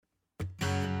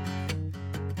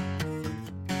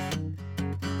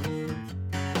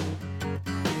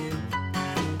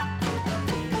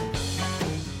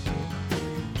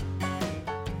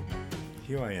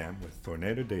here I am with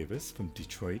Thornado Davis from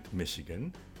Detroit,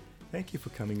 Michigan. Thank you for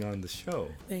coming on the show.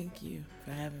 Thank you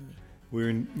for having me.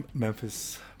 We're in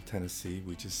Memphis, Tennessee.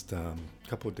 We just a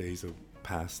couple of days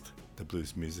past the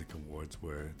Blues Music Awards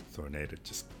where Thornado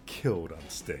just killed on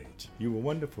stage. You were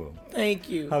wonderful. Thank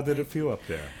you. How did it feel up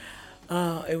there?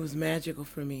 It was magical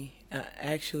for me.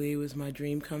 Actually, it was my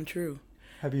dream come true.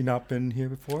 Have you not been here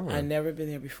before? I've never been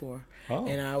there before. Oh.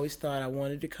 And I always thought I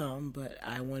wanted to come, but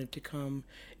I wanted to come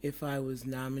if I was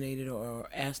nominated or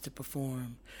asked to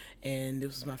perform. And this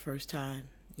was my first time.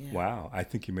 Yeah. Wow. I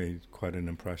think you made quite an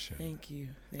impression. Thank you.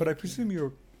 But I presume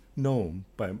you're known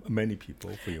by many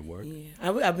people for your work. Yeah.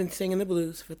 I've been singing the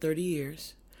blues for 30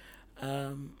 years.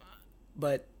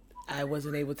 But I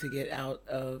wasn't able to get out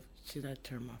of... Should I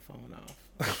turn my phone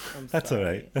off? I'm That's sorry. all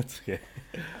right. That's okay.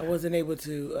 I wasn't able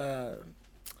to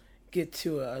get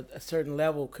to a certain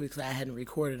level because I hadn't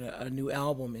recorded a new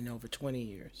album in over 20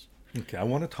 years. Okay, I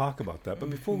want to talk about that. But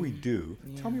before we do,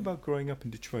 Yeah. tell me about growing up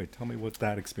in Detroit. Tell me what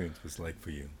that experience was like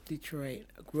for you. Detroit.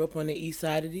 I grew up on the east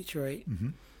side of Detroit.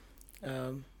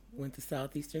 Mm-hmm. Went to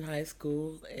Southeastern High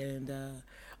School and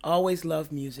always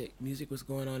loved music. Music was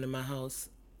going on in my house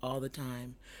all the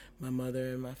time. My mother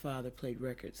and my father played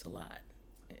records a lot.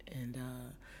 And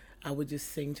I would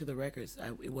just sing to the records.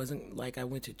 It wasn't like I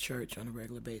went to church on a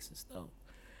regular basis, though.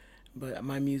 But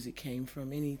my music came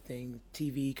from anything,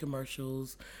 TV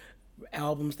commercials,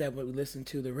 albums that we listened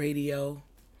to, the radio.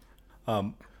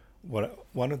 One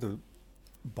of the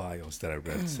bios that I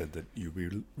read said that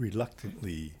you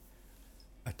reluctantly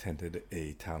attended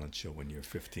a talent show when you were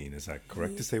 15. Is that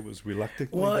correct to say it was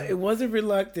reluctantly? Well, it wasn't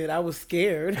reluctant. I was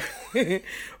scared.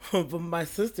 But my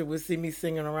sister would see me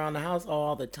singing around the house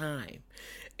all the time.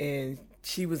 And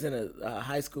she was in a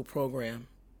high school program.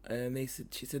 And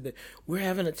she said that we're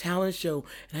having a talent show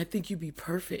and I think you'd be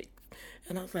perfect.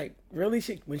 And I was like, really?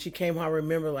 When she came home, I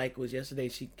remember like it was yesterday,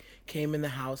 she came in the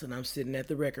house and I'm sitting at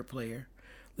the record player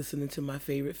listening to my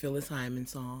favorite Phyllis Hyman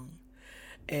song.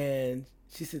 And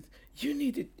she said, you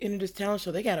need to enter this talent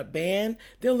show. They got a band.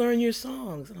 They'll learn your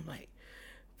songs. And I'm like,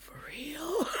 for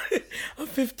real? I'm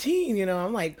 15,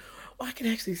 I'm like, well, I can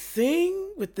actually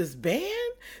sing with this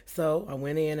band? So I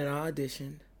went in and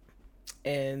auditioned.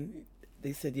 And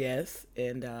they said yes.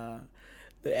 And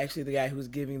the guy who was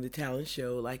giving the talent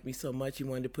show liked me so much, he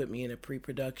wanted to put me in a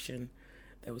pre-production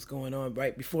that was going on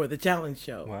right before the talent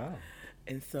show. Wow.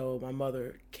 And so my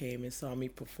mother came and saw me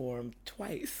perform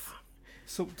twice.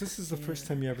 So this is the first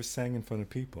time you ever sang in front of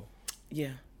people?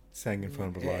 Yeah. Sang in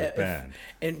front of a live band?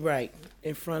 And right,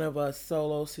 in front of a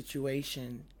solo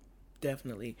situation,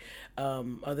 definitely.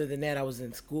 Other than that, I was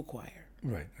in school choir.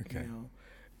 Right, okay.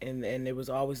 And there was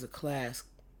always a class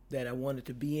that I wanted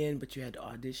to be in, but you had to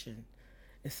audition.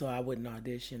 And so I wouldn't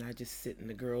audition. I just sit in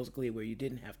the girls' glee where you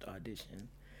didn't have to audition.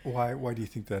 Why do you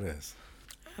think that is?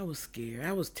 I was scared.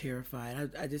 I was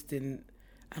terrified. I just didn't,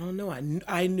 I don't know.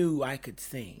 I knew I could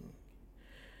sing.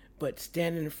 But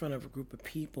standing in front of a group of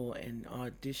people and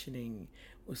auditioning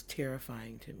was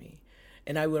terrifying to me.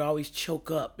 And I would always choke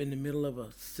up in the middle of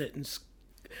a sentence.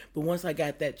 But once I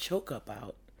got that choke up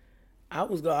out, I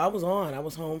was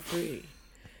home free.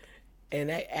 And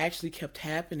that actually kept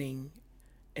happening,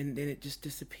 and then it just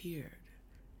disappeared,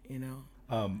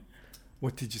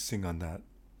 What did you sing on that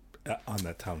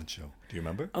talent show? Do you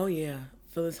remember? Oh, yeah.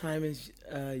 Phyllis Hyman's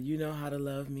You Know How to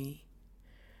Love Me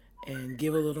and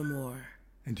Give a Little More.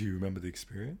 And do you remember the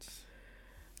experience?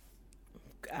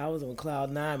 I was on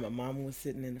cloud nine. My mom was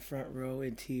sitting in the front row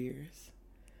in tears,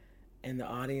 and the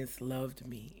audience loved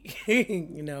me,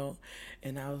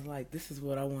 and I was like, this is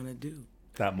what I want to do.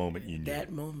 That moment you knew.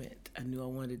 That moment, I knew I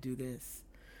wanted to do this.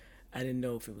 I didn't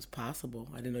know if it was possible.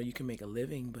 I didn't know you can make a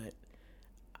living, but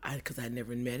because I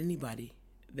never met anybody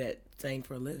that sang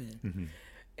for a living. Mm-hmm.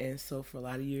 And so for a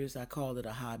lot of years, I called it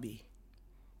a hobby.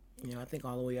 I think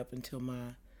all the way up until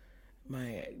my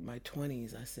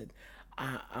 20s, I said,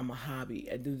 I'm a hobby.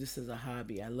 I do this as a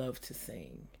hobby. I love to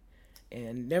sing.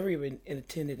 And never even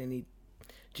attended any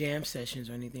jam sessions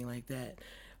or anything like that.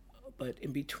 But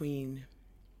in between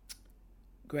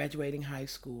graduating high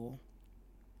school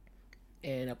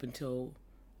and up until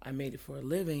I made it for a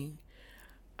living,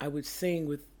 I would sing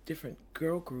with different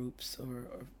girl groups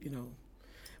or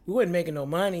we wasn't making no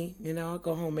money, I'd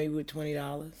go home maybe with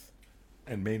 $20.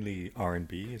 And mainly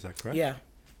R&B, is that correct? Yeah,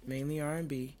 mainly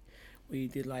R&B. We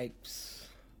did like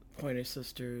Pointer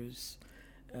Sisters,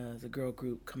 the girl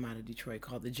group come out of Detroit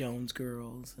called the Jones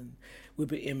Girls, and we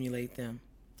would emulate them.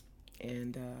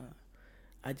 And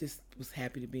I just was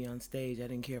happy to be on stage. I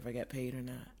didn't care if I got paid or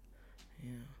not.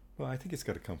 Yeah. Well, I think it's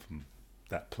got to come from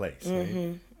that place,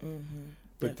 right?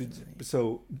 But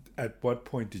so at what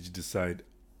point did you decide,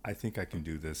 I think I can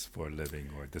do this for a living,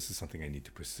 or this is something I need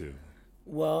to pursue?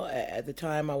 Well, at the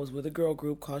time, I was with a girl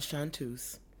group called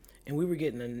Chanteuse, and we were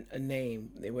getting a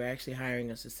name. They were actually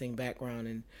hiring us to sing background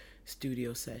in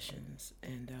studio sessions,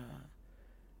 and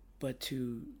but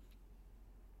to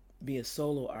be a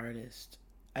solo artist,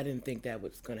 I didn't think that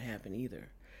was going to happen either.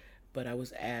 But I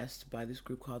was asked by this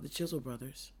group called the Chisel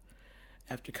Brothers,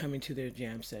 after coming to their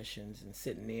jam sessions and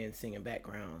sitting there and singing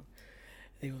background.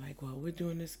 They were like, well, we're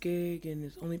doing this gig and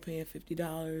it's only paying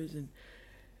 $50, and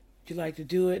would you like to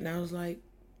do it? And I was like,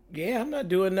 yeah, I'm not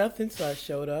doing nothing. So I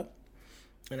showed up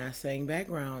and I sang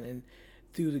background, and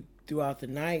throughout the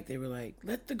night they were like,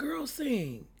 let the girl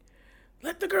sing.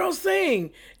 Let the girl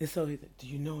sing. And so he said, do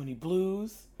you know any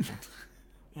blues?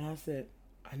 And I said,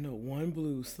 I know one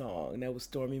blues song, and that was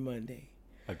Stormy Monday.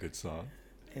 A good song.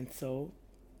 And so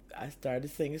I started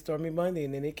singing Stormy Monday,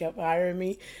 and then they kept hiring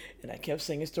me, and I kept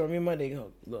singing Stormy Monday.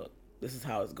 Go, look, this is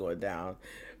how it's going down.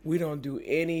 We don't do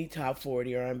any top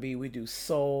 40 R&B. We do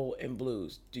soul and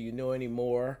blues. Do you know any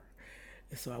more?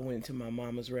 And so I went into my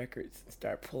mama's records and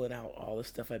started pulling out all the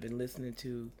stuff I've been listening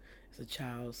to as a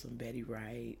child, some Betty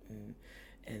Wright and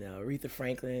Aretha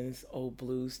Franklin's old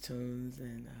blues tunes,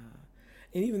 and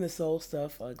even the soul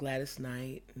stuff, Gladys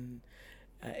Knight and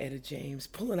Etta James,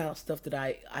 pulling out stuff that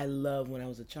I loved when I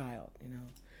was a child,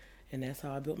 and that's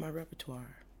how I built my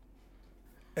repertoire.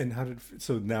 And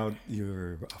so now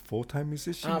you're a full-time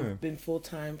musician? I've been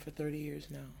full-time for 30 years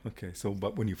now. Okay, so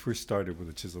but when you first started with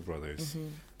the Chisel Brothers,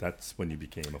 that's when you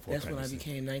became a full-time musician? That's when I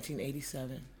became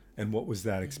 1987. And what was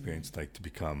that experience like to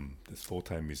become this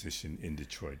full-time musician in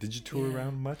Detroit? Did you tour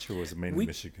around much, or was it mainly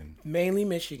Michigan? Mainly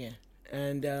Michigan,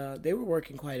 and they were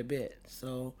working quite a bit,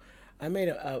 so I made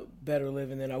a better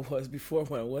living than I was before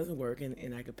when I wasn't working,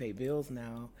 and I could pay bills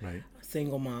now. Right.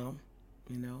 Single mom,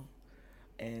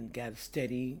 and got a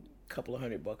steady couple of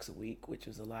 $100 a week, which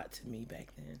was a lot to me back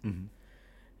then.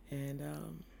 And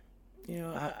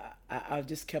I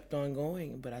just kept on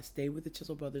going, but I stayed with the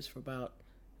Chisel Brothers for about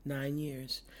 9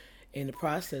 years. In the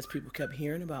process, people kept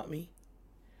hearing about me,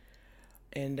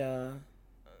 and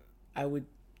I would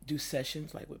do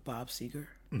sessions like with Bob Seger.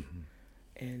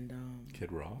 And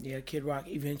Kid Rock? Yeah, Kid Rock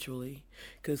eventually.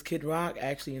 Because Kid Rock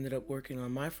actually ended up working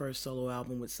on my first solo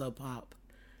album with Sub Pop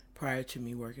prior to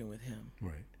me working with him.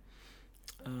 Right.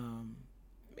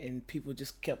 And people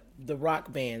just the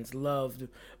rock bands loved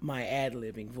my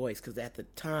ad-libbing voice, because at the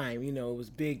time, it was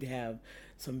big to have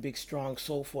some big, strong,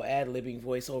 soulful ad-libbing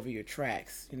voice over your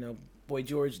tracks. Boy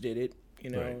George did it,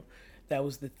 Right. That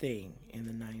was the thing in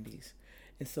the 90s.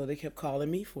 And so they kept calling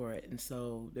me for it. And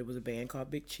so there was a band called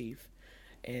Big Chief,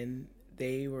 and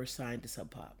they were signed to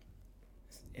Sub Pop.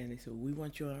 And they said, we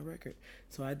want you on our record.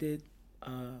 So I did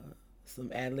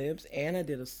some ad-libs, and I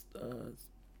did a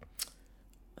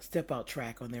step-out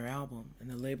track on their album. And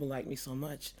the label liked me so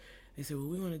much, they said, well,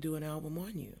 we want to do an album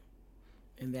on you.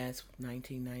 And that's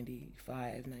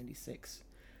 1995, 96,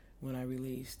 when I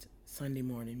released Sunday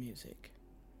Morning Music.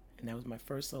 And that was my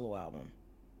first solo album.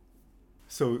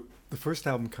 So the first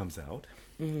album comes out.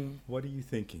 What are you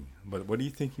thinking? What are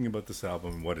you thinking about this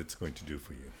album and what it's going to do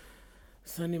for you?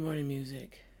 Sunday Morning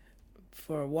Music.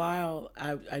 For a while,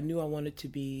 I knew I wanted to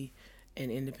be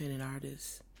an independent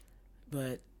artist,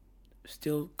 but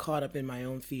still caught up in my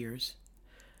own fears.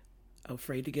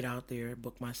 Afraid to get out there,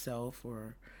 book myself,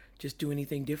 or just do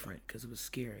anything different because it was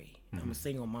scary. I'm a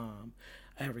single mom.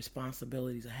 I have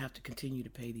responsibilities. I have to continue to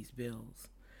pay these bills.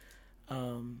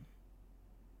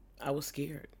 I was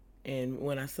scared. And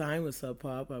when I signed with Sub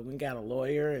Pop, I went and got a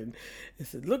lawyer and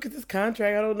said, look at this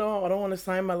contract. I don't know. I don't want to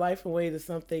sign my life away to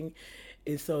something.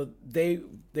 And so they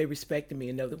respected me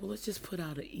enough that, well, let's just put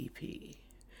out an EP.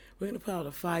 We're going to put out a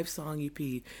 5-song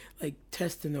EP, like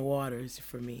testing the waters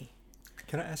for me.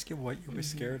 Can I ask you what you were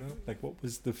scared of? Like, what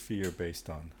was the fear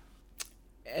based on?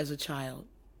 As a child,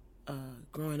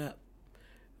 growing up,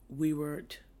 we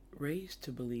weren't raised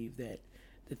to believe that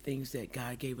the things that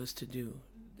God gave us to do,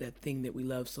 that thing that we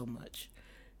love so much,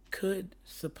 could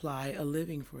supply a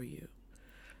living for you.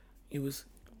 It was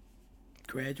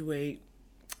graduate,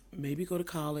 maybe go to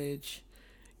college,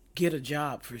 get a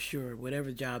job for sure,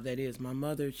 whatever job that is. My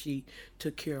mother, she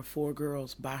took care of 4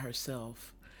 girls by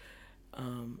herself.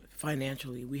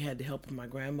 Financially, we had the help of my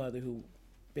grandmother who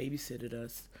babysitted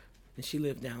us, and she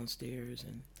lived downstairs.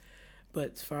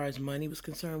 But as far as money was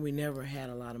concerned, we never had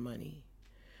a lot of money.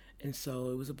 And so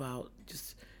it was about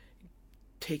just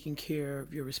taking care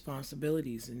of your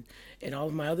responsibilities. And all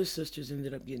of my other sisters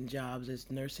ended up getting jobs as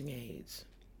nursing aides.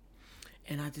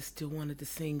 And I just still wanted to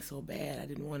sing so bad. I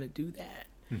didn't want to do that.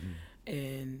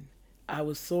 And I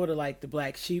was sort of like the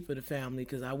black sheep of the family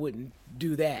because I wouldn't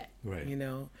do that. Right. I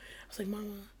was like,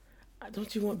 Mama,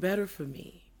 don't you want better for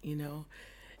me? you know.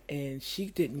 And she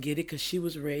didn't get it because she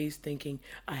was raised thinking,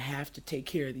 I have to take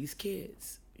care of these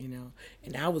kids, you know.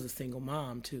 And I was a single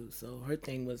mom too, so her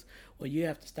thing was, well, you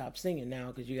have to stop singing now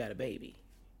because you got a baby,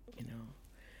 you know.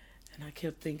 And I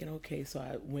kept thinking, okay, so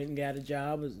I went and got a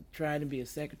job, was trying to be a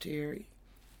secretary.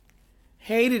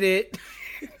 Hated it.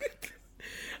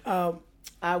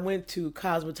 I went to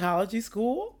cosmetology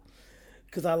school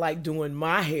because I like doing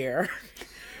my hair.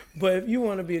 But if you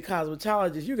want to be a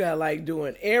cosmetologist, you got to like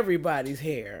doing everybody's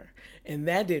hair. And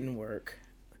that didn't work.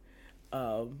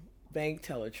 Bank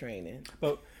teller training.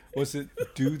 Well, was it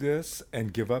do this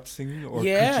and give up singing? Or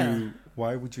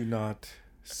why would you not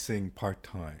sing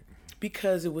part-time?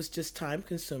 Because it was just time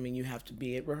consuming. You have to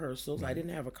be at rehearsals. I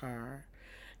didn't have a car.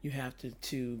 You have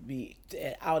to be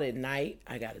out at night.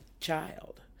 I got a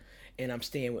child. And I'm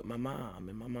staying with my mom.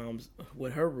 And my mom's,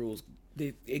 with her rules,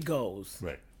 it goes.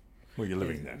 Right. Well, you're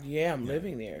living there. Yeah, I'm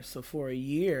living there. So for a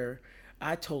year,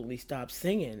 I totally stopped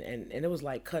singing. And it was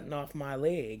like cutting off my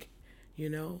leg, you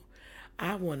know.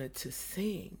 I wanted to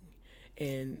sing.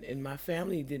 And my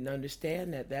family didn't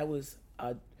understand that. That was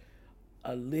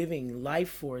a living life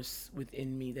force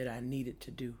within me that I needed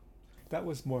to do. That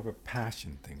was more of a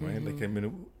passion thing, right? Like, I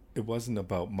mean, it wasn't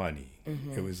about money.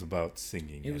 It was about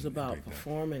singing. It was about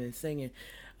performing and singing.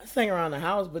 I sang around the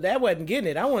house, but that wasn't getting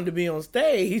it. I wanted to be on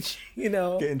stage, you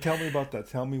know. Okay, and tell me about that.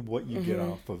 Tell me what you get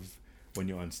off of when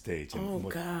you're on stage. And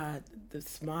God, the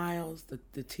smiles,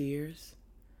 the tears,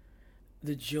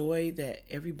 the joy that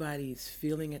everybody's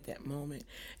feeling at that moment,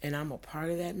 and I'm a part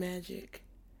of that magic.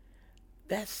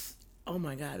 That's, oh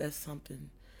my God, that's something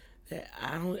that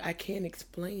I can't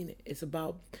explain it.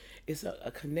 It's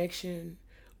a connection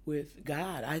with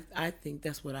God. I think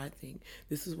that's what I think.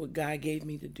 This is what God gave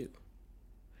me to do.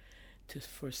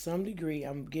 For some degree,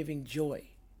 I'm giving joy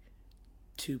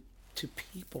to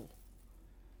people,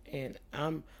 and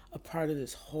I'm a part of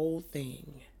this whole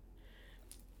thing.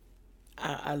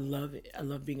 I love it. I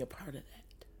love being a part of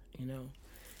that, you know.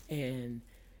 And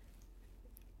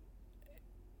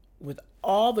with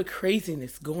all the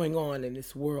craziness going on in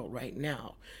this world right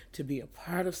now, to be a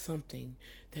part of something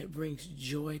that brings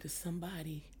joy to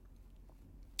somebody,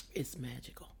 it's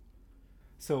magical.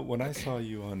 So when I saw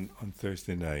you on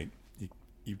Thursday night,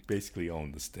 you basically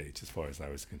owned the stage as far as I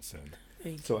was concerned.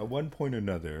 So at one point or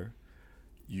another,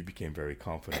 you became very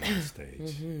confident on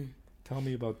stage. Tell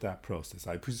me about that process.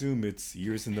 I presume it's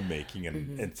years in the making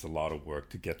and it's a lot of work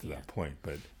to get to that point.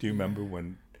 But do you remember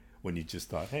when you just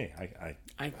thought, hey,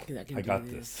 I got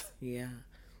this? Yeah.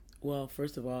 Well,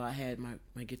 first of all, I had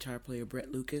my guitar player,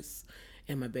 Brett Lucas,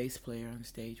 and my bass player on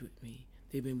stage with me.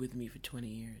 They've been with me for 20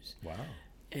 years. Wow.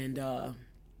 And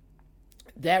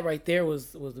that right there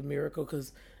was a miracle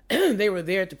because they were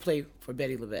there to play for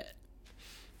Betty LaVette.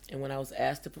 And when I was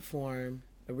asked to perform,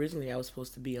 originally I was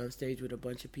supposed to be on stage with a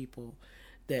bunch of people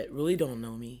that really don't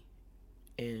know me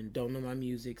and don't know my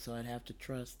music, so I'd have to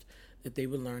trust that they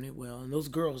would learn it well. And those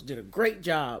girls did a great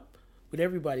job with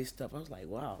everybody's stuff. I was like,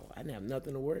 wow, I didn't have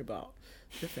nothing to worry about.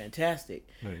 They're fantastic.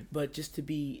 Right. But just to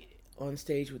be on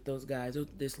stage with those guys,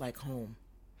 it's like home.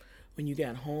 When you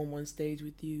got home on stage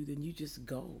with you, then you just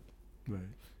go. Right.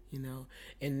 You know?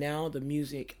 And now the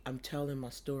music, I'm telling my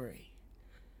story.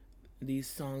 These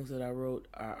songs that I wrote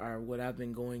are what I've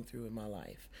been going through in my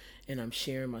life. And I'm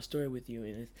sharing my story with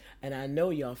you. And I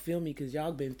know y'all feel me because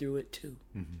y'all been through it too.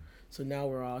 So now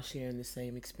we're all sharing the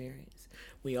same experience.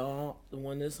 One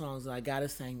of the songs, I Gotta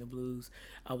Sing the Blues,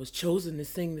 I was chosen to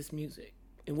sing this music.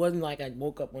 It wasn't like I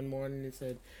woke up one morning and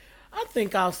said, I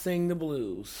think I'll sing the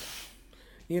blues.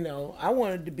 You know, I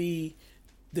wanted to be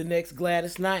the next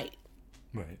Gladys Knight.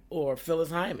 Right. Or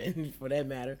Phyllis Hyman, for that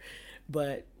matter.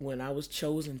 But when I was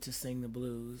chosen to sing the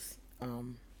blues,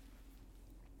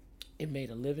 it made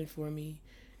a living for me.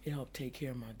 It helped take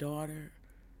care of my daughter.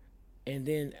 And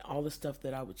then all the stuff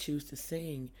that I would choose to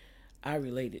sing, I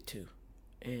related to.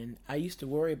 And I used to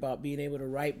worry about being able to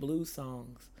write blues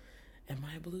songs. Am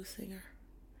I a blues singer?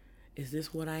 Is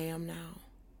this what I am now?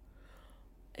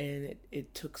 And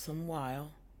it took some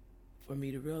while for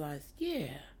me to realize,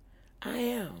 yeah, I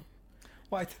am.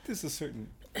 Well, I think there's a certain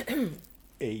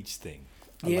age thing,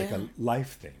 Yeah. like a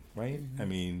life thing, right? I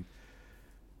mean,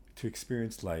 to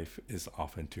experience life is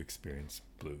often to experience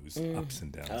blues, ups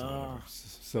and downs, and whatever.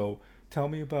 So tell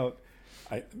me about,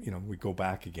 we go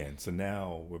back again. So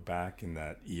now we're back in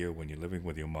that year when you're living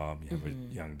with your mom, you have a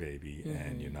young baby,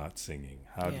 and you're not singing.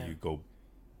 How do you go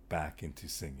back into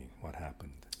singing? What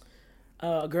happened?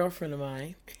 A girlfriend of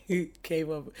mine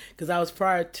came up because I was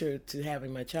prior to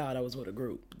having my child. I was with a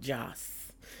group,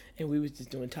 Joss, and we was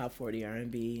just doing top 40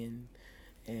 R&B.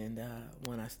 And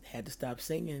when I had to stop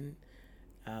singing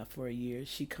for a year,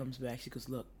 she comes back. She goes,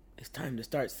 "Look, it's time to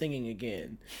start singing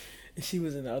again. And she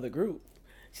was in the other group.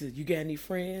 She said, you got any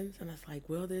friends? And I was like,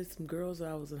 well, there's some girls that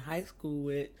I was in high school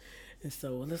with. And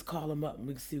so let's call them up and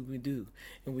we can see what we do.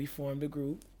 And we formed a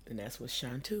group, and that's what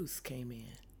Chanteuse came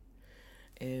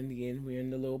in. And again, we're in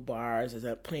the little bars. I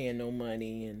was playing no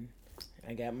money, and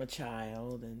I got my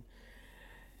child,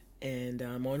 and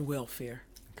I'm on welfare.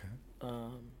 Okay.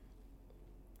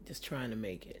 Just trying to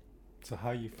make it. So how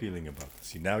are you feeling about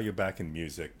this? Now you're back in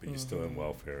music, but you're still in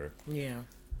welfare. Yeah.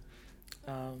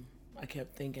 I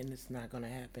kept thinking it's not going to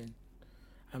happen.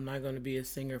 I'm not going to be a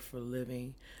singer for a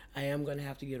living. I am going to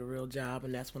have to get a real job,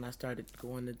 and that's when I started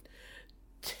going to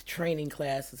training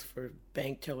classes for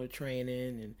bank teller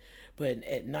training, but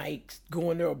at night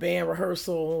going to a band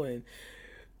rehearsal, and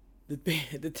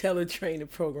the teller training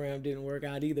program didn't work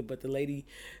out either. But the lady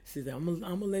said, I'm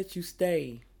gonna let you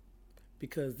stay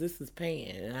because this is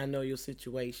paying, and I know your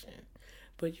situation,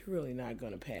 but you're really not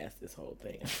going to pass this whole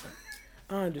thing.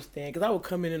 I understand, because I would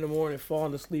come in the morning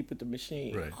falling asleep at the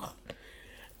machine. Right.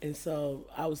 And so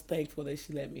I was thankful that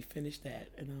she let me finish that.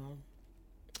 And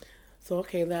so,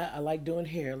 okay, I like doing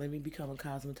hair. Let me become a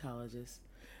cosmetologist.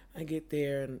 I get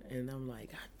there, and I'm like,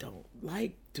 I don't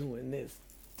like doing this.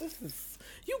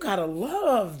 You got to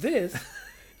love this.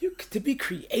 To be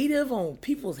creative on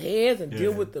people's heads and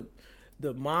deal with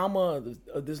the mama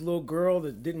of this little girl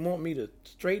that didn't want me to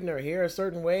straighten her hair a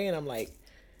certain way. And I'm like,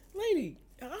 lady,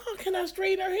 how can I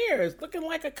straighten her hair? It's looking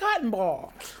like a cotton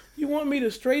ball. You want me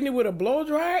to straighten it with a blow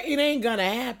dryer? It ain't gonna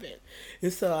happen.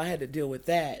 And so I had to deal with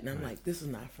that. And I'm like, this is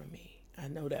not for me. I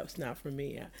know that was not for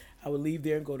me. I would leave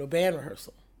there and go to a band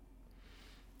rehearsal.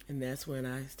 And that's when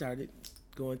I started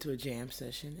going to a jam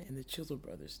session, and the Chisel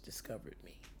Brothers discovered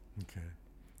me. Okay.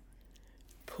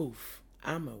 Poof.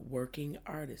 I'm a working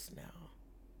artist now.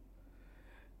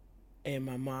 And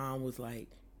my mom was like,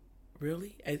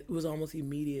 really? It was almost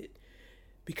immediate.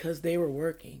 Because they were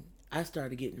working, I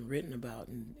started getting written about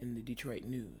in the Detroit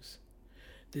News.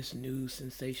 This new,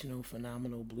 sensational,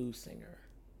 phenomenal blues singer.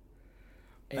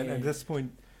 And at this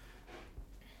point,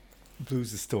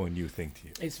 blues is still a new thing to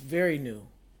you. It's very new.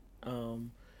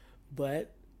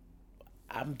 But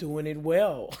I'm doing it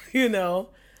well, you know.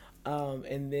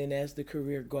 And then as the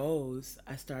career goes,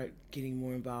 I start getting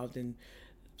more involved in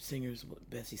singers with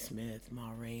Bessie Smith,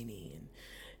 Ma Rainey, and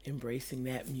embracing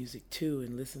that music too,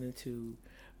 and listening to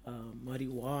Muddy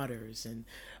Waters and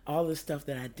all the stuff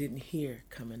that I didn't hear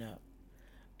coming up,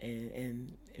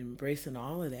 and embracing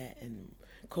all of that, and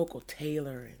Coco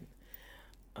Taylor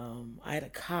and Ida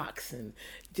Cox, and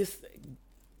just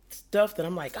stuff that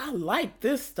I'm like, I like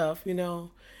this stuff, you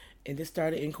know, and just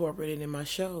started incorporating in my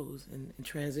shows and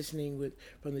transitioning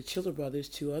from the Chisel Brothers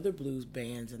to other blues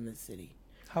bands in the city.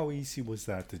 How easy was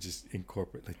that to just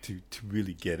incorporate, like to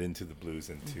really get into the blues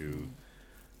and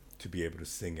to be able to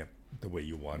sing it the way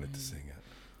you wanted to sing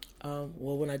it?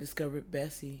 Well, when I discovered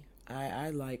Bessie,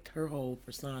 I liked her whole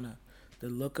persona, the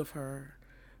look of her,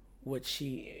 what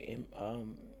she,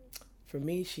 for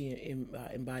me, she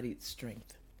embodied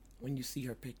strength. When you see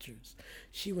her pictures,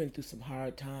 she went through some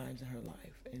hard times in her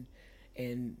life,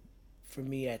 and for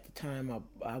me at the time,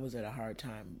 I was at a hard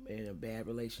time in a bad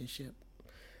relationship,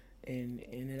 and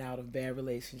in and out of bad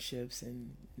relationships,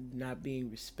 and not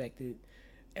being respected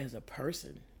as a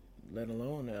person, let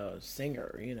alone a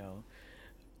singer, you know.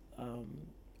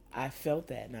 I felt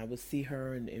that, and I would see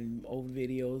her in old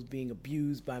videos being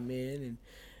abused by men, and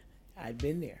I'd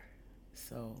been there.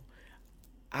 So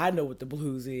I know what the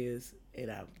blues is, and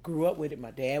I grew up with it.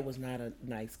 My dad was not a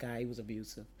nice guy. He was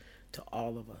abusive to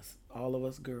all of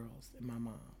us girls, and my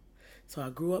mom. So I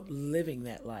grew up living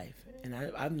that life, and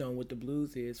I've known what the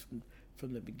blues is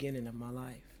from the beginning of my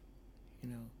life, you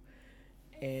know.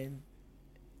 And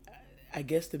I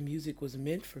guess the music was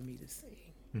meant for me to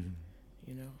sing,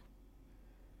 you know.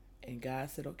 And God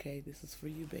said, okay, this is for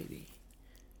you, baby.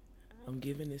 I'm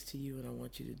giving this to you, and I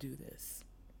want you to do this.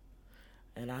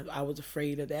 And I was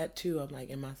afraid of that too. I'm like,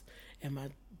 am I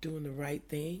doing the right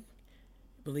thing?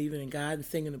 Believing in God and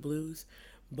singing the blues.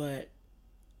 But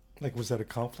like, was that a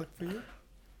conflict for you?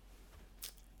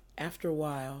 After a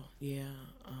while, yeah.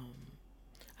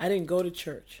 I didn't go to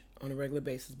church on a regular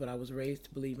basis, but I was raised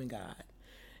to believe in God.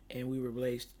 And we were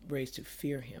raised to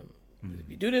fear him. If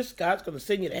you do this, God's going to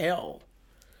send you to hell.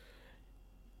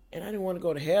 And I didn't want to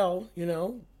go to hell, you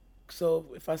know. So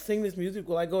if I sing this music,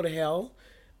 will I go to hell?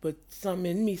 But something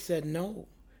in me said no,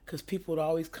 because people would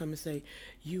always come and say,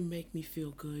 you make me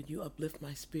feel good. You uplift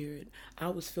my spirit. I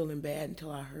was feeling bad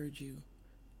until I heard you.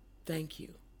 Thank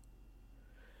you.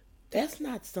 That's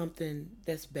not something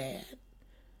that's bad.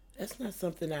 That's not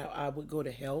something I would go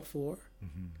to hell for.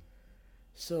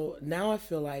 So now I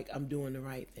feel like I'm doing the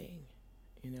right thing,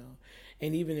 you know.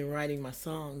 And even in writing my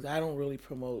songs, I don't really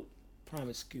promote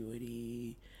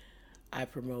promiscuity. I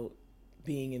promote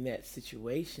being in that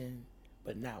situation,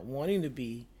 but not wanting to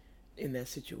be in that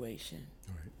situation.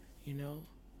 Right. You know?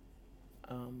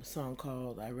 A song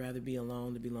called I'd Rather Be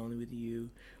Alone to Be Lonely With You,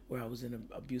 where I was in an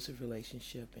abusive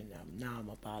relationship and now I'm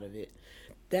up out of it.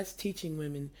 That's teaching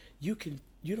women you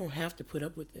don't have to put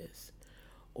up with this.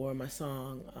 Or my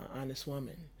song Honest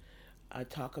Woman, I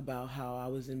talk about how I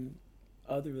was in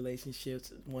other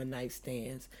relationships, one night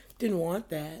stands, didn't want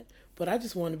that, but I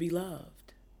just want to be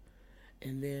loved.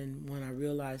 And then when I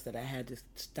realized that I had to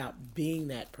stop being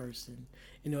that person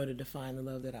in order to find the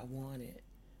love that I wanted,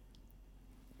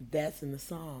 that's in the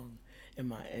song.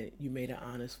 And you made an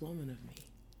honest woman of me,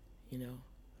 you know.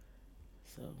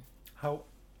 So how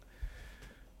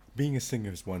being a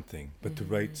singer is one thing, but to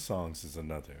write songs is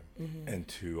another, and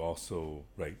to also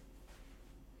write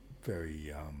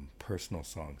very personal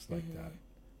songs like that.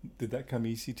 Did that come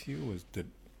easy to you?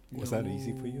 Was that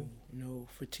easy for you? No.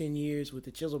 For 10 years with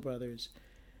the Chisel Brothers,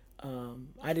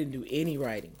 I didn't do any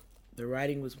writing. The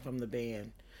writing was from the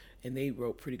band, and they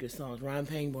wrote pretty good songs. Ron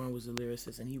Pangborn was the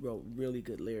lyricist, and he wrote really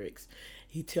good lyrics.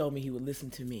 He'd tell me he would listen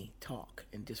to me talk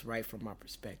and just write from my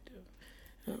perspective.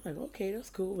 And I'm like, okay, that's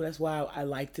cool. That's why I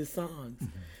liked his songs.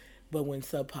 But when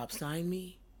Sub Pop signed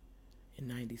me in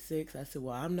 96, I said,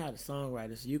 well, I'm not a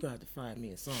songwriter, so you're going to have to find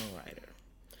me a songwriter.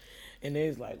 And they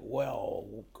was like, well,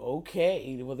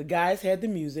 okay. Well, the guys had the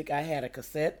music. I had a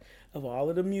cassette of all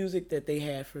of the music that they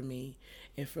had for me.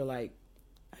 And for like,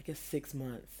 I guess 6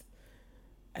 months,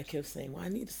 I kept saying, well, I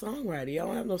need a songwriter. Y'all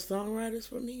don't have no songwriters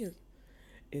for me?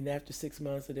 And after 6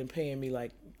 months of them paying me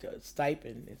like a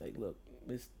stipend, it's like, look,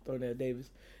 Miss Thornell Davis,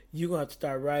 you're going to have to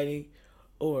start writing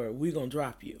or we're going to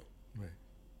drop you. Right.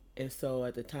 And so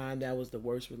at the time, that was the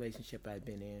worst relationship I'd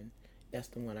been in. That's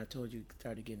the one I told you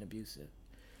started getting abusive.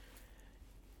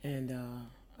 And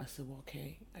I said, well,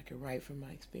 okay, I could write from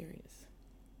my experience.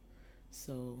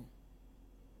 So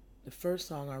the first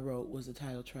song I wrote was the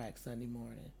title track, Sunday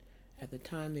Morning. At the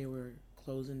time, they were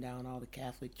closing down all the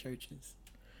Catholic churches.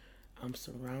 I'm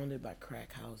surrounded by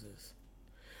crack houses.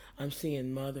 I'm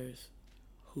seeing mothers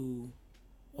who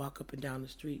walk up and down the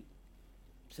street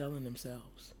selling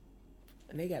themselves.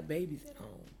 And they got babies at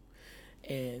home.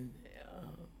 And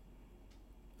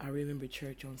I remember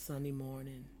church on Sunday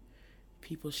morning,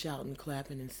 people shouting,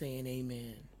 clapping, and saying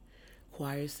amen.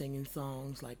 Choirs singing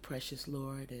songs like Precious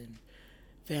Lord, and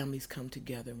families come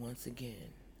together once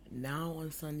again. Now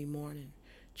on Sunday morning,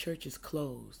 church is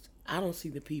closed. I don't see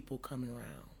the people coming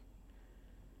around.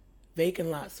 Vacant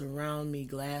lots around me,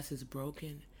 glass is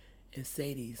broken, and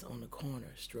Sadie's on the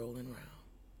corner strolling around.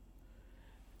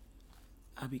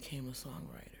 I became a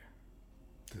songwriter.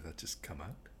 Did that just come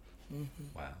out?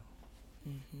 Wow.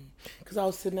 Because I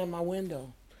was sitting at my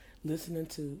window listening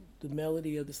to the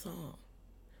melody of the song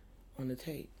on the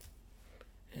tape.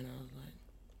 And I was like,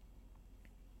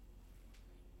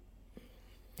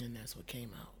 and that's what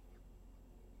came out,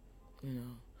 you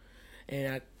know.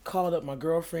 And I called up my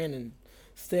girlfriend and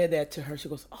said that to her. She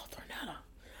goes, oh, Thornetta,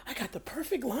 I got the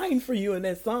perfect line for you in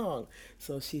that song.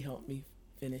 So she helped me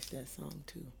finish that song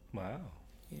too. Wow.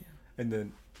 Yeah. And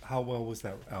then how well was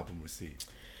that album received?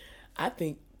 I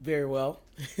think very well.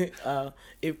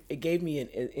 It gave me an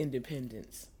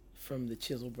independence from the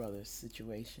Chisel Brothers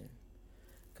situation,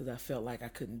 because I felt like I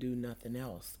couldn't do nothing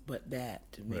else but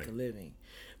that to make a living.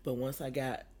 But once I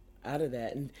got out of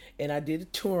that, and I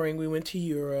did touring, we went to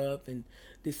Europe and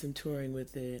did some touring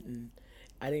with it, and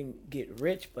I didn't get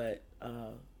rich, but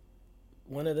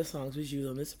one of the songs was used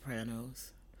on The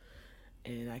Sopranos,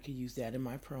 and I could use that in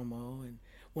my promo. And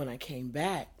when I came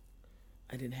back,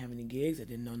 I didn't have any gigs. I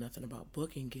didn't know nothing about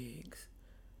booking gigs.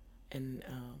 And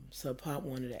Sub Pop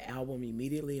wanted an album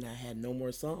immediately, and I had no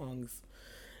more songs.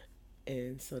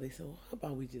 And so they said, well, how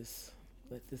about we just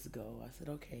let this go? I said,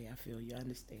 okay, I feel you, I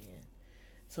understand.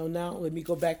 So now let me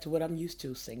go back to what I'm used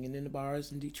to, singing in the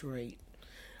bars in Detroit.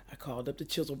 I called up the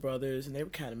Chisel Brothers, and they were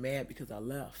kind of mad because I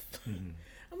left.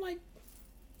 I'm like,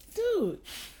 dude,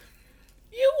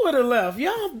 you would have left.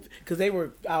 Y'all, because they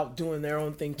were out doing their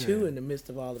own thing too in the midst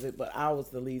of all of it, but I was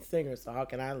the lead singer, so how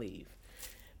can I leave?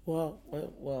 Well,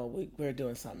 we're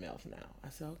doing something else now. I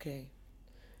said, okay.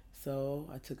 So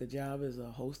I took a job as a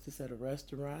hostess at a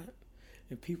restaurant,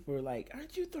 and people were like,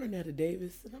 aren't you Thornetta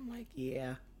Davis? And I'm like,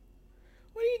 yeah.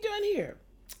 What are you doing here?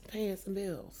 Paying some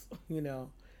bills, you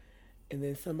know. And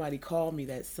then somebody called me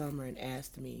that summer and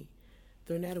asked me,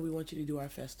 Thornetta, we want you to do our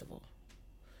festival.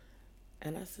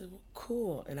 And I said, well,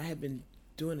 cool. And I had been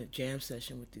doing a jam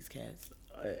session with these cats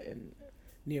in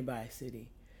nearby city.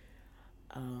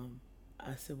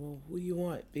 I said, well, who do you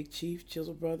want? Big Chief,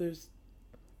 Chisel Brothers?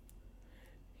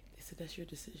 He said, that's your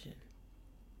decision.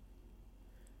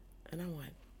 And I'm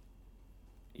like,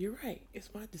 you're right.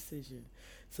 It's my decision.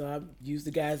 So I used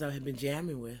the guys I had been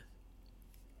jamming with.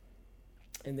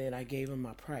 And then I gave them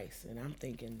my price. And I'm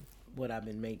thinking what I've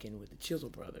been making with the Chisel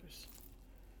Brothers.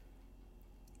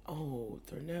 Oh,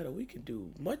 Thornetta, we can do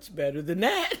much better than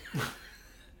that.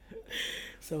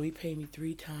 So he paid me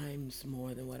 3 times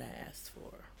more than what I asked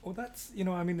for. Well, that's,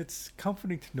 I mean, it's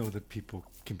comforting to know that people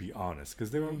can be honest, because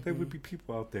there would be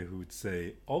people out there who would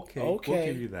say, okay, we'll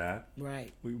give you that.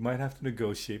 Right. We might have to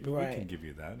negotiate, but we can give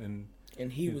you that.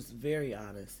 And he was very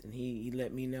honest, and he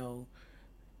let me know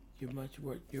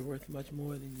you're worth much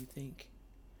more than you think.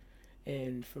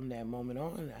 And from that moment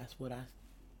on, that's what I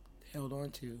held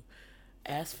on to.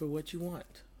 Ask for what you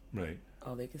want. Right.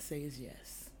 All they can say is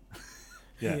yes.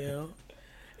 Yeah.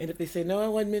 And if they say, no, it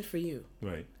wasn't meant for you.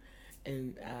 Right.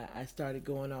 And I started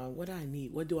going on, what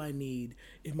do I need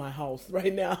in my house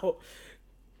right now?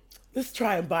 Let's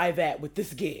try and buy that with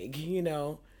this gig,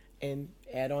 and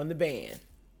add on the band,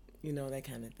 that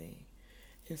kind of thing.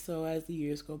 And so as the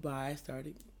years go by, I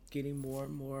started getting more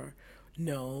and more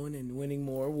known and winning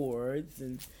more awards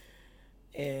and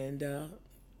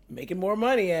making more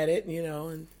money at it,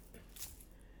 and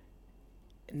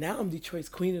now I'm Detroit's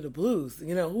Queen of the Blues.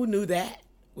 Who knew that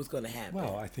was going to happen?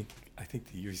 Well, I think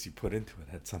the years you put into it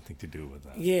had something to do with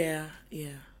that. Yeah,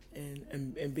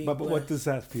 and being. But what does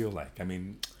that feel like? I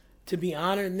mean, to be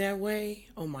honored in that way.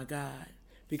 Oh my God!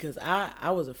 Because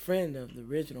I was a friend of the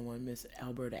original one, Miss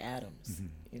Alberta Adams.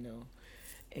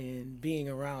 And being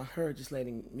around her, just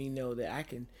letting me know that I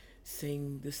can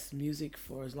sing this music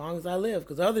for as long as I live.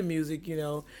 Because other music,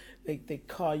 they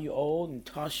call you old and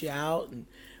toss you out,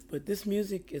 but this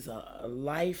music is a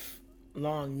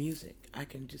lifelong music. I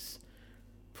can just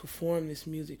perform this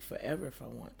music forever if I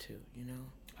want to,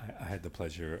 I had the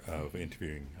pleasure of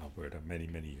interviewing Alberta many,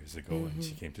 many years ago, and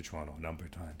she came to Toronto a number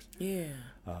of times. Yeah.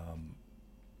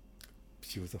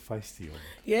 She was a feisty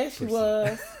old she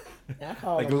was. I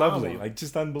call her lovely, mama.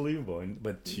 just unbelievable.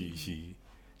 But she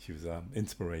was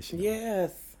inspirational.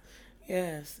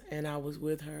 Yes. And I was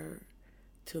with her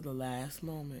till the last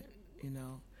moment,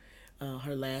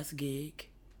 her last gig.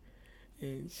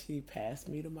 And she passed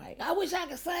me the mic. I wish I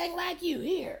could sing like you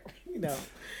here,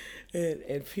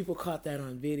 And people caught that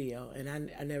on video. And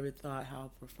I never thought how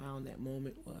profound that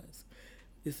moment was.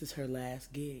 This is her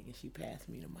last gig, and she passed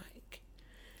me the mic.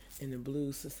 And the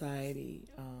Blues Society,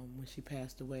 when she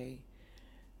passed away,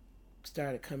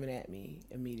 started coming at me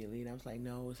immediately. And I was like,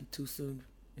 no, it's too soon.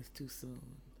 It's too soon.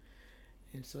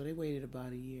 And so they waited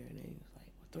about a year, and they was like,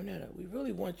 well, Thornetta, we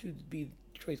really want you to be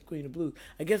Detroit's Queen of Blues.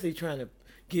 I guess they're trying to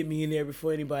get me in there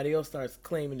before anybody else starts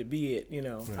claiming to be it,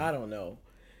 Right. I don't know.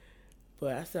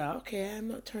 But I said, okay, I'm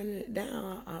not turning it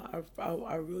down.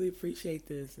 I really appreciate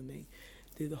this. And they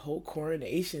did the whole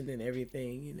coronation and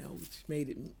everything, which made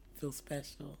it feel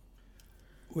special.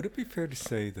 Would it be fair to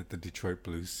say that the Detroit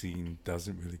blues scene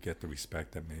doesn't really get the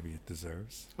respect that maybe it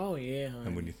deserves? Oh, yeah, honey.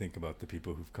 And when you think about the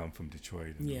people who've come from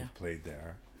Detroit and who've played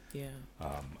there,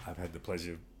 I've had the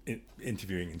pleasure of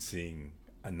interviewing and seeing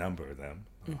a number of them,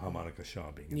 Harmonica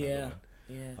Shaw being another one.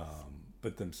 Yes.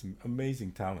 But them some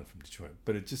amazing talent from Detroit.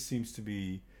 But it just seems to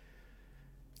be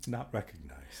not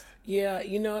recognized. Yeah,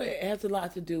 it has a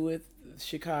lot to do with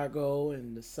Chicago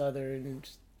and the southern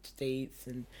states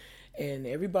and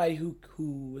everybody who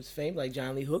was famous, like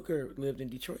John Lee Hooker lived in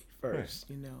Detroit first,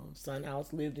 right. Son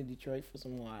House lived in Detroit for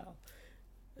some while,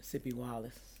 Mississippi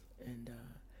Wallace. And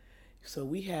so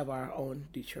we have our own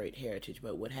Detroit heritage,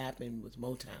 but what happened was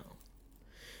Motown.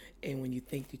 And when you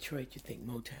think Detroit, you think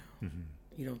Motown. Mm-hmm.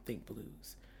 You don't think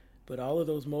blues. But all of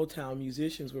those Motown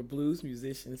musicians were blues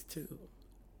musicians too.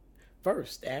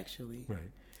 First, actually.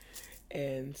 Right.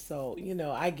 And so,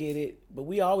 I get it. But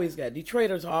we always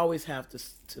Detroiters always have to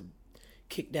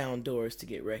kick down doors to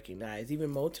get recognized.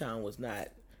 Even Motown was not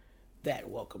that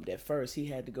welcomed at first. He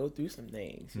had to go through some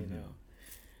things,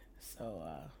 So,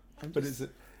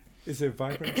 is there a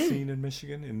vibrant scene in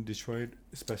Michigan, in Detroit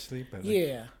especially?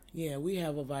 Yeah, we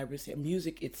have a vibrant scene.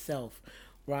 Music itself,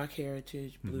 rock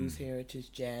heritage, blues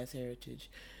heritage, jazz heritage.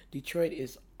 Detroit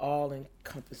is all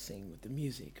encompassing with the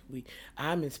music.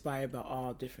 I'm inspired by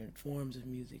all different forms of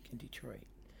music in Detroit.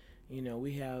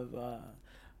 We have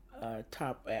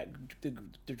top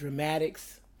the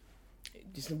Dramatics.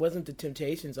 It just wasn't the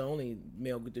Temptations only.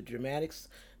 The Dramatics,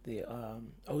 the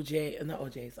OJ, not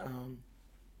OJ's. Oh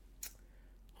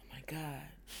my God!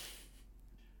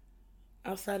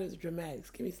 Outside of the Dramatics,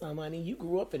 give me some money. You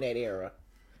grew up in that era.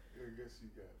 I guess you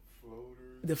got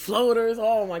Floaters. The Floaters.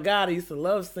 Oh my God! I used to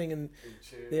love singing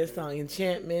their song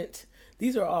Enchantment.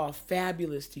 These are all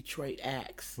fabulous Detroit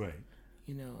acts. Right.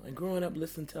 you know. And growing up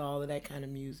listening to all of that kind of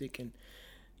music and,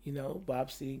 you know, Bob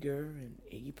Seger and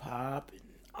Iggy Pop and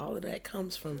all of that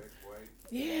comes from,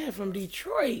 from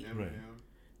Detroit. Right.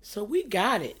 So we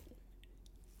got it,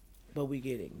 but we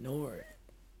get ignored,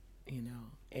 you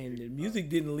know. And the music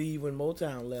didn't leave when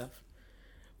Motown left.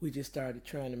 We just started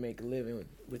trying to make a living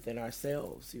within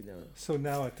ourselves, you know. So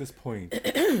now at this point,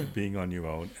 being on your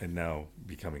own and now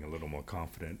becoming a little more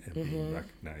confident and being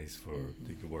recognized for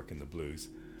your work in the blues,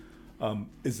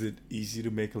 is it easy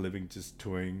to make a living just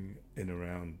touring in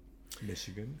around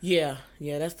Michigan? Yeah,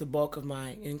 that's the bulk of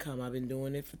my income. I've been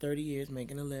doing it for 30 years,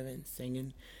 making a living,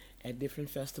 singing at different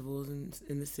festivals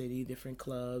in the city, different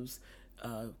clubs,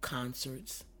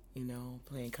 concerts, you know,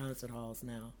 playing concert halls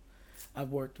now.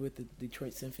 I've worked with the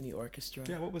Detroit Symphony Orchestra.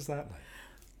 Yeah, what was that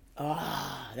like?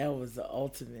 That was the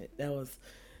ultimate. That was,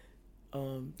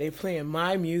 they playing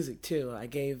my music too. I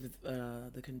gave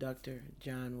the conductor,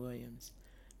 John Williams,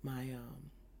 my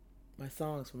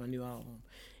songs for my new album.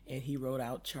 And he wrote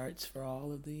out charts for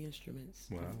all of the instruments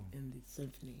in the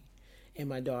symphony. And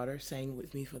my daughter sang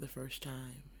with me for the first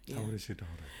time. Yeah. How old is your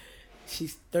daughter?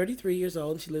 She's 33 years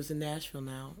old and she lives in Nashville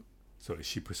now. So is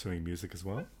she pursuing music as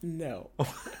well? No.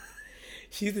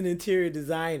 She's an interior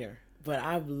designer, but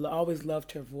I've always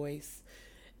loved her voice.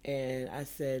 And I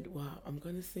said, well, I'm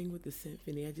going to sing with the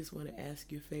symphony. I just want to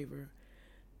ask you a favor.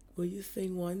 Will you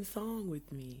sing one song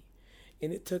with me?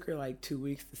 And it took her like 2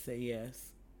 weeks to say yes.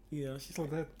 You know, she's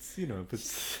that's, you know,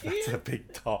 that's a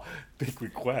big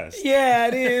request. Yeah,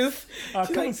 it is.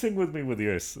 Come and sing with me with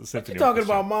your symphony. What you talking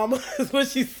about, Mama? Is what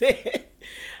she said.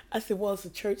 I said, well, it's a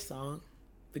church song.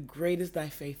 The Great is Thy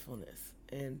Faithfulness.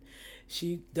 And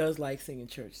she does like singing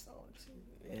church songs.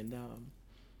 And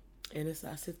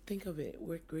I said, think of it.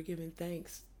 We're giving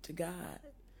thanks to God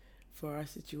for our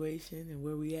situation and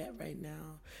where we at right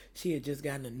now. She had just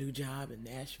gotten a new job in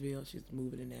Nashville. She's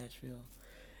moving to Nashville.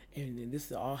 And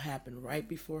this all happened right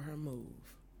before her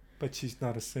move. But she's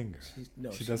not a singer.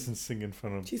 She doesn't sing in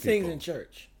front of She people. sings in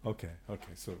church. Okay.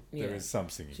 So there is some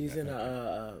singing. She's in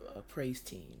a praise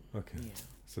team. Okay. Yeah.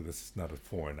 So this is not a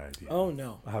foreign idea. Oh,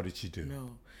 no. How did she do?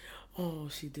 No. Oh,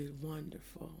 she did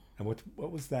wonderful. And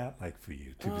what was that like for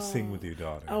you, to sing with your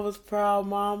daughter? I was proud,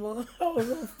 Mama. I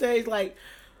was on stage like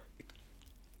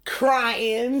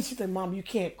crying. She said, Mom, you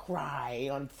can't cry.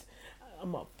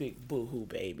 I'm a big boo-hoo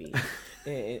baby.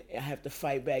 And I have to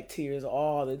fight back tears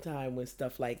all the time when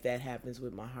stuff like that happens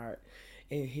with my heart.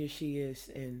 And here she is,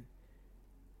 and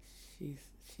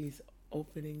she's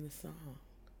opening the song.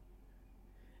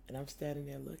 And I'm standing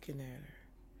there looking at her.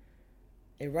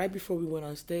 And right before we went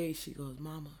on stage, she goes,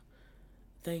 Mama,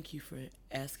 thank you for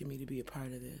asking me to be a part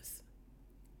of this.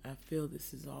 I feel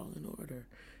this is all in order.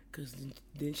 Because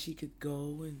then she could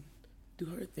go and do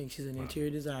her thing. She's an interior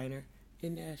designer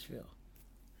in Nashville.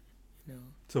 You know.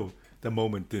 So the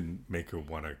moment didn't make her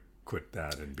want to quit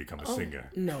that and become a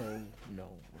singer? No.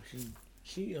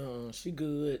 She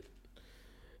good,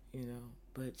 you know,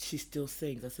 but she still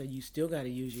sings. I said, you still got to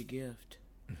use your gift.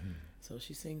 Mm-hmm. So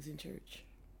she sings in church.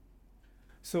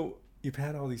 So you've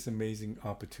had all these amazing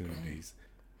opportunities,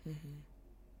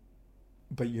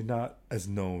 but you're not as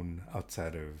known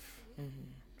outside of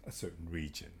a certain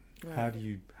region. Right.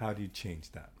 How do you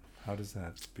change that? How does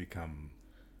that become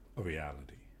a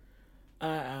reality?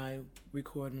 I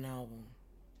record an album.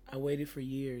 I waited for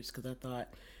years because I thought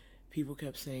people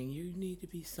kept saying, you need to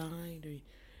be signed or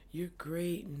you're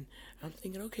great. And I'm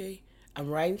thinking, okay, I'm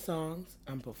writing songs,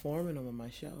 I'm performing them on my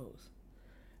shows,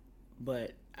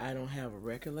 but I don't have a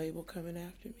record label coming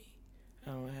after me.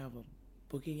 I don't have a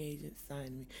booking agent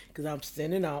signing me because I'm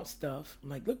sending out stuff. I'm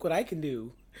like, look what I can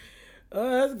do.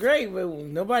 Oh, that's great, but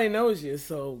nobody knows you,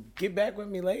 so get back with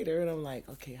me later. And I'm like,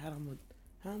 okay, how am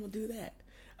I gonna do that?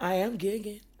 I am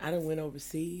gigging. I done went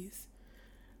overseas.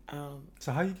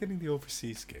 So how are you getting the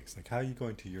overseas gigs? Like, how are you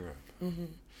going to Europe? Mm-hmm.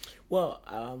 Well,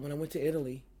 when I went to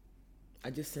Italy, I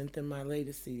just sent them my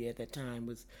latest CD at that time.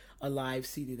 Was a live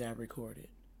CD that I recorded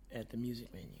at the music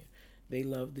venue. They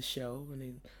loved the show,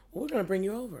 and we're going to bring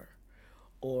you over.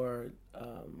 Or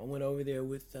I went over there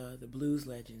with the Blues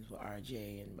Legends with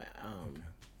RJ and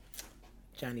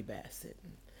Johnny Bassett.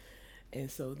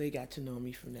 And so they got to know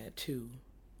me from that, too.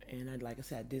 And like I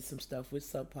said, I did some stuff with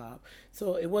Sub Pop.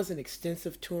 So it wasn't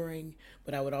extensive touring,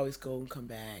 but I would always go and come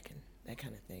back and that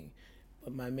kind of thing.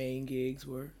 But my main gigs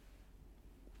were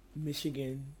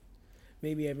Michigan.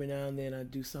 Maybe every now and then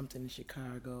I'd do something in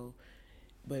Chicago.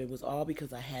 But it was all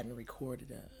because I hadn't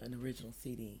recorded an original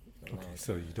CD. Okay,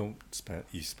 so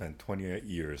you spent 28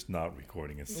 years not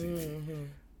recording a CD. Mm-hmm.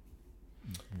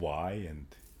 Why?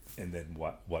 And then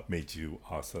what made you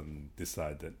all of a sudden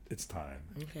decide that it's time?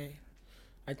 Okay.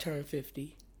 I turned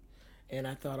 50, And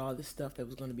I thought all this stuff that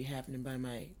was going to be happening by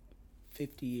my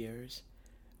 50 years,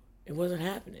 it wasn't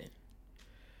happening.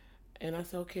 And I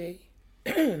said, okay.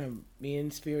 And I'm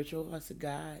being spiritual. I said,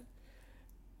 God,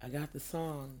 I got the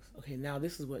songs. Okay, now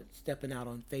this is what stepping out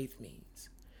on faith means.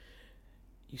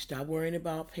 You stop worrying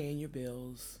about paying your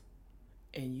bills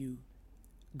and you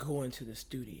go into the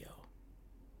studio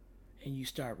and you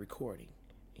start recording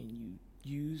and you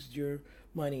use your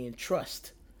money and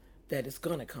trust that it's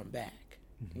going to come back,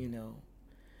 you know.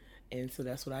 And so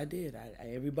that's what I did.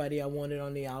 Everybody I wanted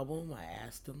on the album, I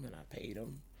asked them and I paid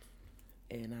them.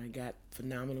 And I got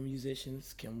phenomenal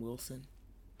musicians, Kim Wilson.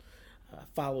 I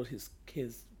followed his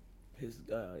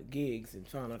gigs and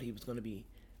found out he was going to be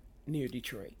near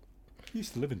Detroit. He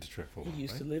used to live in Detroit for a while, He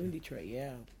used right? to live in Detroit,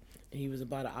 yeah. And he was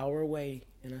about an hour away.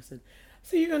 And I said,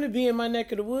 so you're going to be in my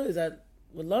neck of the woods. I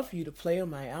would love for you to play on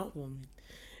my album.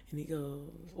 And he goes,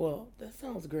 well, that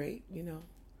sounds great, you know.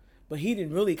 But he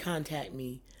didn't really contact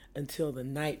me until the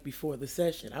night before the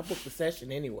session. I booked the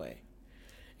session anyway.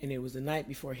 And it was the night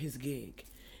before his gig.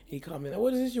 He called me,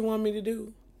 what is this you want me to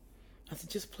do? I said,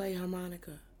 just play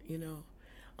harmonica, you know,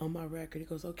 on my record. He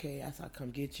goes, okay. I said, I'll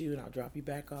come get you and I'll drop you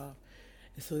back off.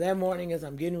 And so that morning, as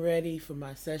I'm getting ready for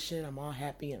my session, I'm all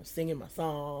happy. I'm singing my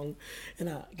song. And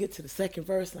I get to the second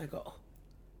verse and I go, oh,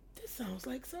 this sounds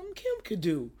like something Kim could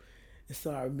do. And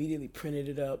so I immediately printed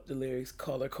it up, the lyrics,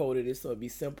 color-coded it so it'd be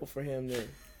simple for him to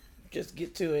just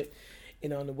get to it.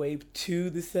 And on the way to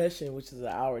the session, which is an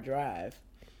hour drive,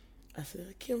 I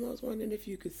said, Kim, I was wondering if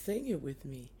you could sing it with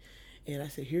me. And I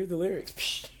said, here are the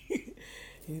lyrics.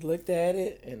 He looked at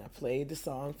it, and I played the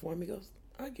song for him. He goes,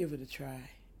 I'll give it a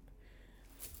try.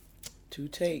 2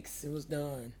 takes, it was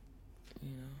done.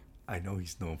 You know. I know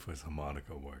he's known for his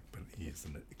harmonica work, but he is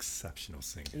an exceptional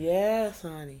singer. Yes,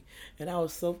 honey. And I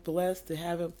was so blessed to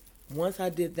have him. Once I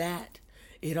did that,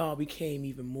 it all became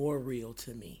even more real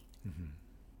to me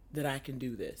that I can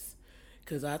do this.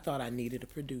 Because I thought I needed a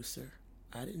producer.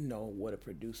 I didn't know what a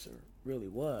producer really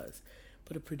was.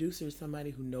 But a producer is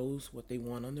somebody who knows what they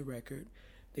want on the record.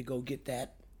 They go get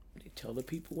that. They tell the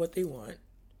people what they want.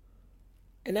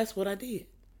 And that's what I did.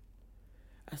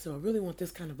 I said, I really want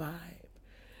this kind of vibe.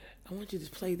 I want you to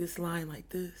play this line like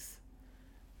this.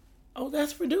 Oh,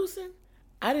 that's producing?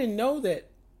 I didn't know that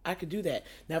I could do that.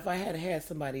 Now, if I had had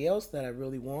somebody else that I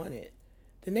really wanted,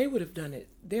 then they would have done it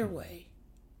their way.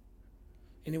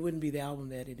 And it wouldn't be the album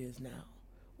that it is now,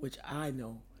 which I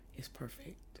know is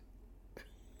perfect.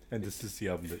 And this is the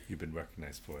album that you've been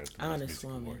recognized for at the Honest Music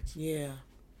Woman. Awards. Yeah.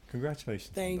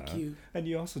 Congratulations. Thank on that. you. And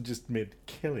you also just made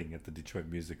killing at the Detroit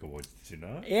Music Awards, did you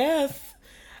not? Yes.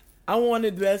 I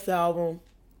wanted Best Album.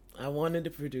 I wanted the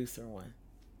producer one.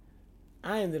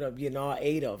 I ended up getting all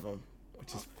 8 of them.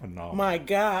 Which is phenomenal. My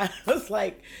God. I was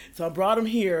like, so I brought them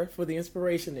here for the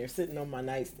inspiration. They're sitting on my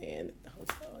nightstand at the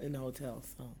hotel, in the hotel.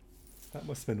 So That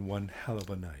must have been one hell of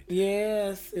a night.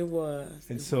 yes, it was.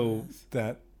 And It so was.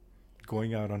 that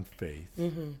going out on faith,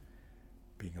 being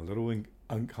a little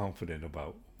unconfident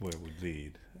about where it would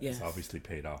lead, Yes. has obviously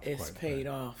paid off. It's quite paid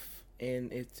well. off,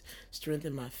 and it's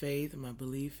strengthened my faith and my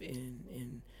belief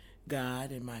in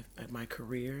God and my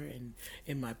career and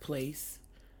in my place.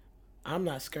 I'm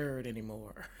not scared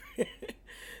anymore.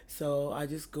 So I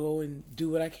just go and do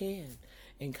what I can.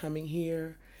 And coming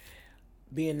here,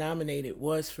 being nominated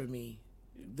was for me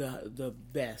the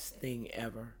best thing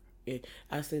ever.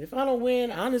 I said, if I don't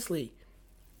win, honestly,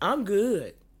 I'm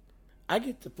good. I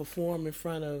get to perform in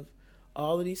front of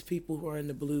all of these people who are in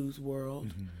the blues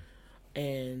world.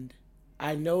 And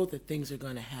I know that things are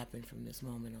going to happen from this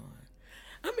moment on.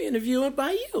 I'm interviewing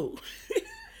by you.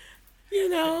 You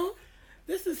know,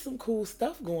 this is some cool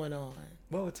stuff going on.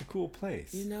 Well, it's a cool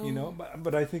place. You know?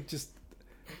 But I think just,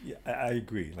 yeah, I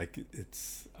agree. Like,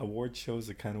 it's award shows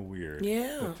are kind of weird.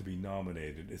 Yeah. But to be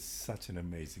nominated is such an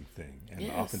amazing thing. And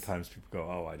Yes. oftentimes people go,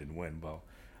 oh, I didn't win. Well,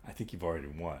 I think you've already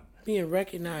won. Being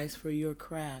recognized for your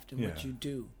craft and what Yeah. you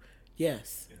do.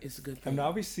 Yes, it's a good thing. And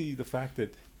obviously the fact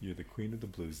that you're the queen of the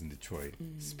blues in Detroit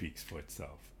speaks for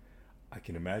itself. I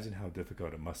can imagine how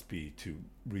difficult it must be to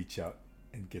reach out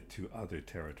and get to other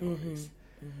territories.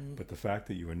 But the fact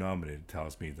that you were nominated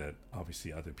tells me that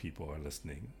obviously other people are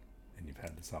listening and you've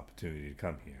had this opportunity to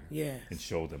come here Yes. and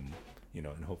show them,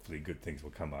 and hopefully good things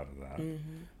will come out of that.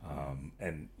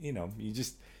 And you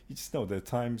just know there are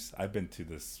times I've been to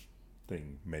this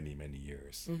thing many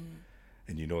years,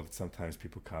 and you know that sometimes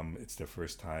people come, it's their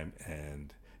first time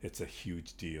and it's a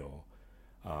huge deal,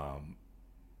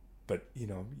 but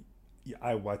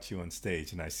I watch you on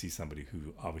stage and I see somebody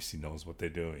who obviously knows what they're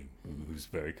doing, who's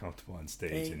very comfortable on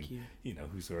stage. Thank and you.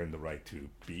 Who's earned the right to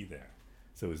be there.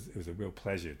 So it was a real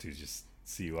pleasure to just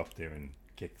see you up there and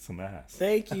kick some ass.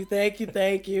 Thank you, thank you,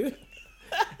 thank you.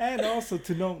 And also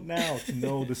to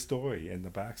know the story and the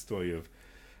backstory of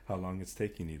how long it's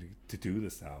taken you to do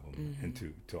this album, and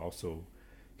to also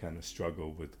kind of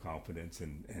struggle with confidence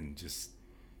and just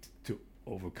to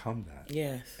overcome that.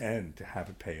 Yes. And to have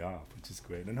it pay off, which is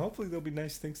great. And hopefully there'll be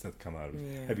nice things that come out of it.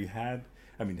 Yeah.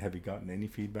 Have you gotten any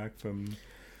feedback from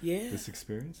this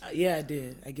experience? Yeah, I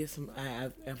did. I get some.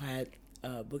 I've had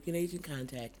a booking agent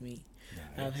contact me.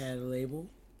 Nice. I've had a label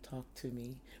talk to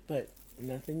me, but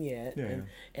nothing yet. Yeah.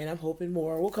 And I'm hoping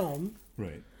more will come.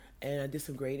 Right. And I did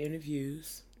some great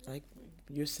interviews, like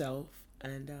yourself,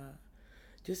 and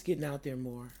just getting out there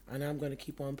more. And I'm going to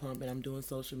keep on pumping. I'm doing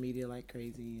social media like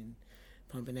crazy and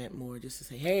pumping that more just to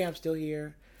say, hey, I'm still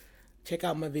here. Check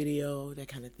out my video, that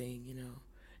kind of thing, you know.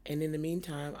 And in the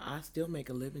meantime, I still make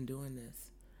a living doing this.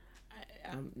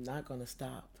 I'm not going to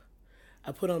stop.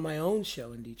 I put on my own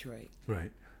show in Detroit.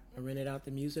 Right. I rented out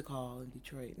the music hall in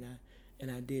Detroit,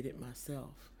 and I did it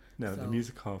myself. Now, the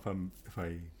music hall, if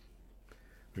I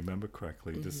remember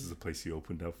correctly, this is a place you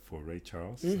opened up for Ray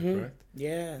Charles, is that correct?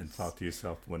 Yes. And thought to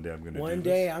yourself, one day I'm going to do this. One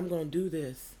day I'm going to do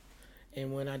this.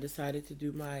 And when I decided to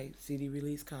do my CD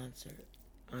release concert,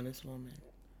 Honest Woman,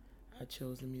 I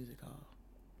chose the music hall.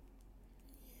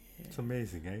 Yeah. It's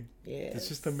amazing, eh? Yes. It's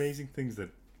just amazing things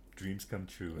that dreams come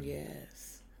true. And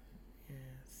yes.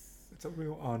 It's a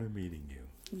real honor meeting you.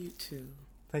 You too.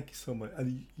 Thank you so much.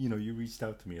 And, you reached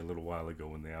out to me a little while ago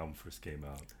when the album first came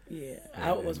out. Yeah.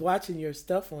 I was watching your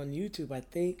stuff on YouTube, I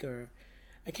think, or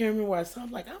I can't remember where I saw.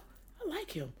 I'm like, I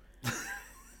like him.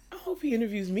 I hope he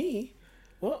interviews me.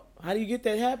 Well, how do you get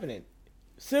that happening?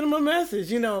 Send him a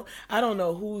message. I don't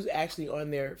know who's actually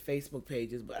on their Facebook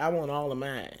pages, but I want all of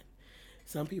mine.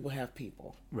 Some people have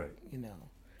people. Right.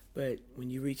 But when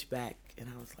you reach back, and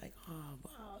I was like, oh,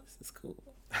 wow, this is cool.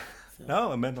 So,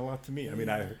 no, it meant a lot to me. Yeah. I mean,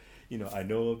 I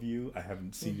know of you. I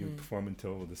haven't seen you perform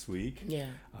until this week. Yeah.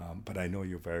 But I know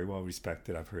you're very well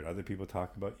respected. I've heard other people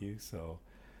talk about you. So,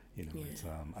 it's,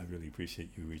 I really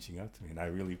appreciate you reaching out to me. And I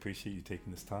really appreciate you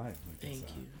taking this time. Thank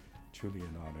you. Truly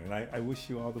an honor. And I wish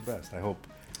you all the best. I hope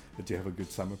that you have a good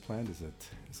summer planned. Is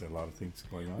there a lot of things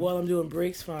going on? Well, I'm doing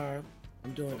Breaks Farm.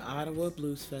 I'm doing Ottawa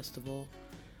Blues Festival.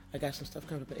 I got some stuff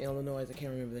coming up in Illinois. I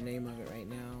can't remember the name of it right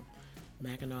now.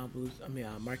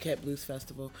 Marquette Blues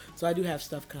Festival. So I do have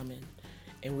stuff coming,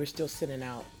 and we're still sitting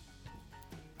out.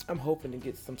 I'm hoping to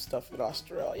get some stuff with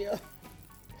Australia,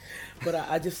 but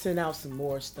I just sent out some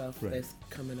more stuff that's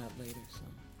coming up later. So.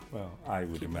 Well, I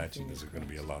would imagine there's going to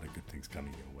be a lot of good things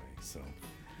coming your way. So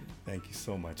thank you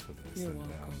so much for this. You're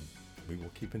welcome. We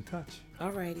will keep in touch.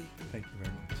 All righty. Thank you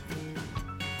very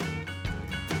much.